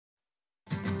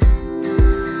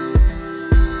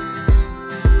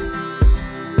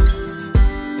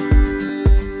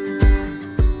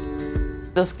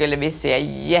då skulle vi se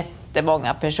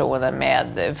jättemånga personer med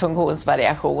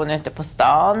funktionsvariation ute på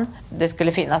stan. Det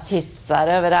skulle finnas hissar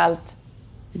överallt.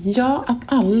 Ja, att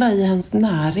alla i ens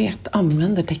närhet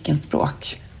använder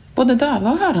teckenspråk. Både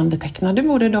döva och hörande tecknar, det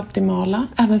vore det optimala.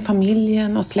 Även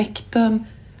familjen och släkten.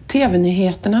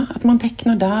 TV-nyheterna, att man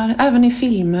tecknar där. Även i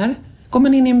filmer. Går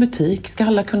man in i en butik ska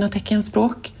alla kunna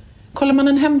teckenspråk. Kollar man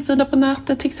en hemsida på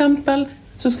nätet till exempel,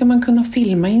 så ska man kunna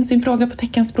filma in sin fråga på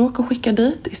teckenspråk och skicka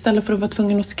dit istället för att vara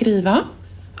tvungen att skriva.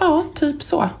 Ja, typ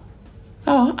så.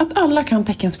 Ja, att alla kan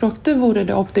teckenspråk, det vore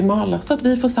det optimala så att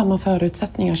vi får samma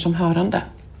förutsättningar som hörande.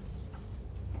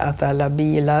 Att alla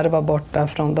bilar var borta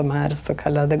från de här så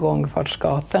kallade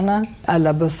gångfartsgatorna.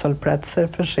 Alla busshållplatser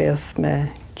förses med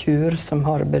kur som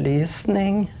har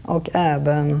belysning och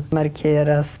även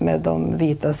markeras med de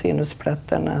vita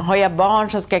sinusplattorna. Har jag barn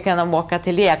så ska jag kunna åka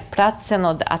till lekplatsen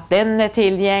och att den är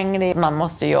tillgänglig. Man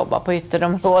måste jobba på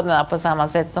ytterområdena på samma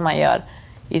sätt som man gör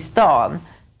i stan.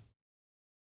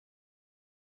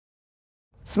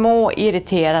 Små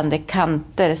irriterande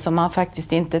kanter som man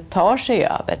faktiskt inte tar sig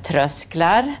över.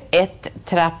 Trösklar, ett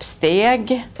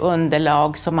trappsteg,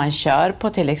 underlag som man kör på,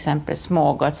 till exempel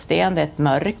smågatsten, ett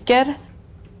mörker.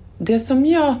 Det som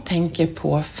jag tänker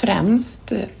på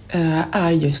främst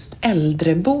är just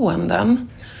äldreboenden.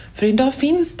 För idag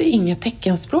finns det inget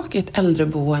teckenspråk i ett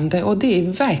äldreboende och det är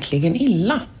verkligen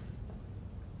illa.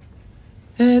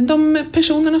 De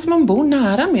personerna som man bor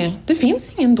nära med, det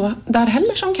finns ingen där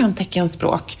heller som kan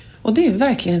teckenspråk. Och det är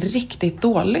verkligen riktigt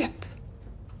dåligt.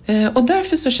 Och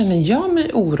därför så känner jag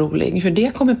mig orolig hur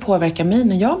det kommer påverka mig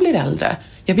när jag blir äldre.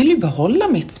 Jag vill ju behålla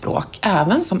mitt språk,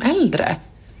 även som äldre.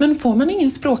 Men får man ingen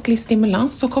språklig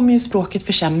stimulans så kommer ju språket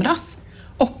försämras.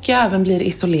 Och även blir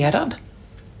isolerad.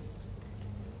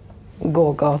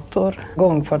 Gågator.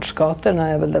 Gångfartsgatorna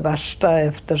är väl det värsta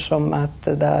eftersom att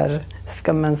där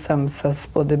ska man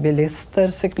samsas både bilister,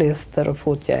 cyklister och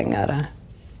fotgängare.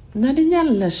 När det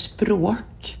gäller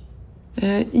språk,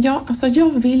 jag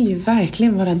vill ju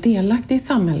verkligen vara delaktig i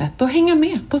samhället och hänga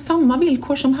med på samma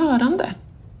villkor som hörande.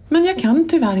 Men jag kan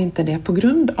tyvärr inte det på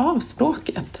grund av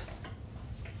språket.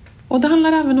 Och det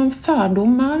handlar även om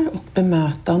fördomar och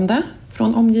bemötande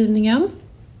från omgivningen.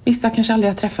 Vissa kanske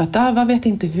aldrig har träffat döva, vet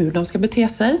inte hur de ska bete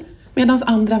sig. Medan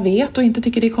andra vet och inte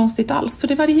tycker det är konstigt alls, så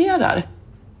det varierar.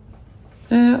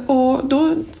 Och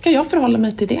då ska jag förhålla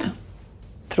mig till det.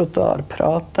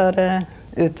 Trottoarpratare,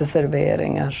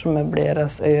 uteserveringar som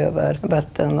möbleras över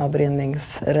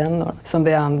vattenavrinningsrännor som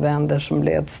vi använder som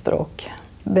ledstråk.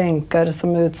 Bänkar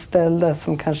som är utställda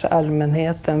som kanske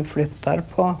allmänheten flyttar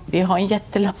på. Vi har en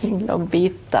jättelång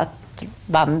bit att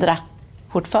vandra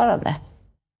fortfarande.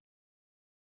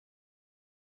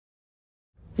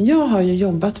 Jag har ju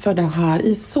jobbat för det här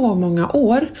i så många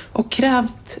år och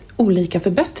krävt olika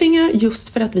förbättringar just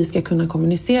för att vi ska kunna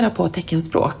kommunicera på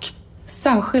teckenspråk.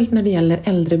 Särskilt när det gäller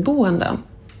äldreboenden.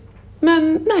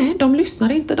 Men nej, de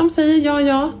lyssnar inte. De säger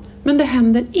ja, men det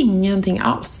händer ingenting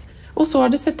alls. Och så har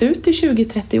det sett ut i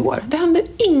 20-30 år. Det händer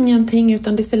ingenting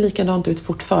utan det ser likadant ut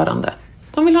fortfarande.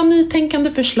 De vill ha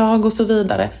nytänkande förslag och så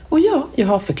vidare. Och ja, jag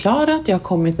har förklarat, jag har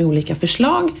kommit med olika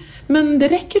förslag. Men det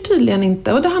räcker tydligen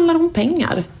inte och det handlar om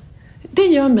pengar. Det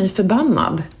gör mig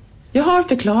förbannad. Jag har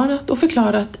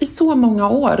förklarat i så många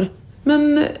år.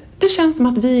 Men det känns som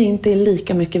att vi inte är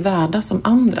lika mycket värda som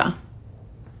andra.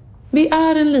 Vi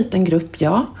är en liten grupp,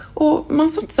 ja. Och man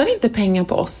satsar inte pengar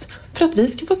på oss för att vi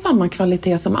ska få samma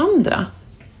kvalitet som andra.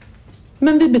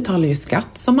 Men vi betalar ju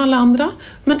skatt som alla andra,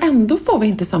 men ändå får vi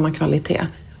inte samma kvalitet.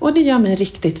 Och det gör mig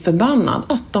riktigt förbannad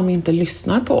att de inte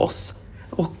lyssnar på oss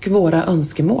och våra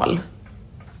önskemål.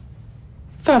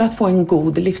 För att få en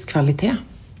god livskvalitet.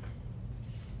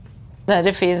 När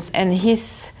det finns en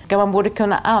hiss, man borde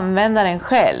kunna använda den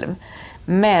själv.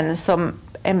 Men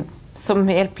som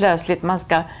helt plötsligt man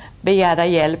ska begära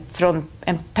hjälp från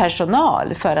en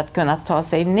personal för att kunna ta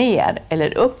sig ner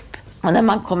eller upp. Och när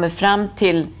man kommer fram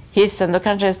till hissen då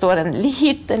kanske det står en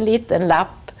liten lapp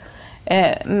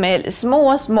med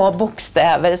små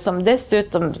bokstäver som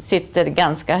dessutom sitter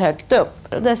ganska högt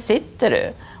upp. Och där sitter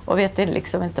du och vet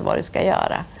liksom inte vad du ska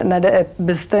göra. När det är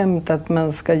bestämt att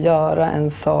man ska göra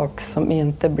en sak som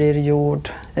inte blir gjord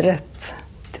rätt,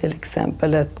 till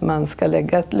exempel att man ska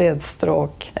lägga ett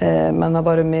ledstråk. Man har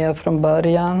varit med från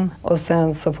början och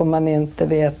sen så får man inte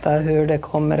veta hur det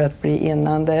kommer att bli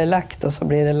innan det är lagt och så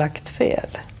blir det lagt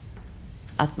fel.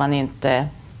 Att man inte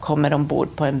kommer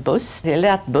ombord på en buss.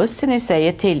 Eller att bussen i sig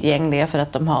är tillgängliga för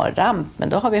att de har ramp. Men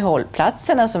då har vi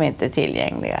hållplatserna som inte är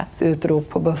tillgängliga. Utrop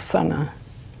på bussarna.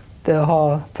 Det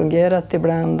har fungerat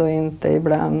ibland och inte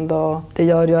ibland. Och det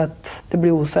gör ju att det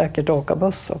blir osäkert att åka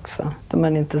buss också. Då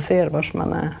man inte ser var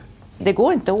man är. Det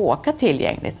går inte att åka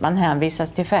tillgängligt, man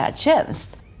hänvisas till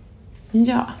färdtjänst.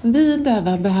 Ja, vi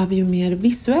döva behöver ju mer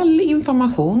visuell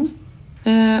information.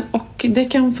 Och det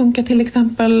kan funka till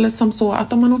exempel som så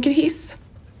att om man åker hiss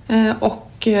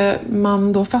och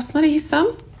man då fastnar i hissen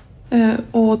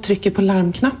och trycker på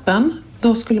larmknappen,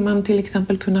 då skulle man till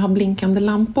exempel kunna ha blinkande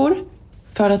lampor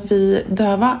för att vi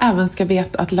döva även ska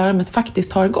veta att larmet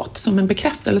faktiskt har gått som en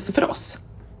bekräftelse för oss.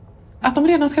 Att de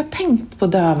redan ska ha tänkt på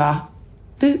döva,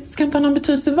 det ska inte ha någon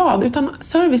betydelse vad, utan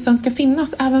servicen ska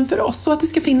finnas även för oss och att det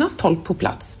ska finnas tolk på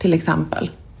plats till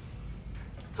exempel.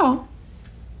 Ja.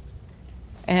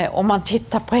 Om man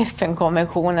tittar på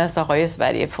FN-konventionen så har ju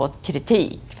Sverige fått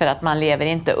kritik för att man lever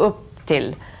inte upp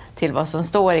till vad som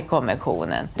står i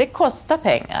konventionen. Det kostar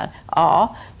pengar,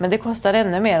 ja, men det kostar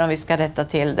ännu mer om vi ska rätta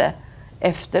till det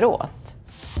efteråt.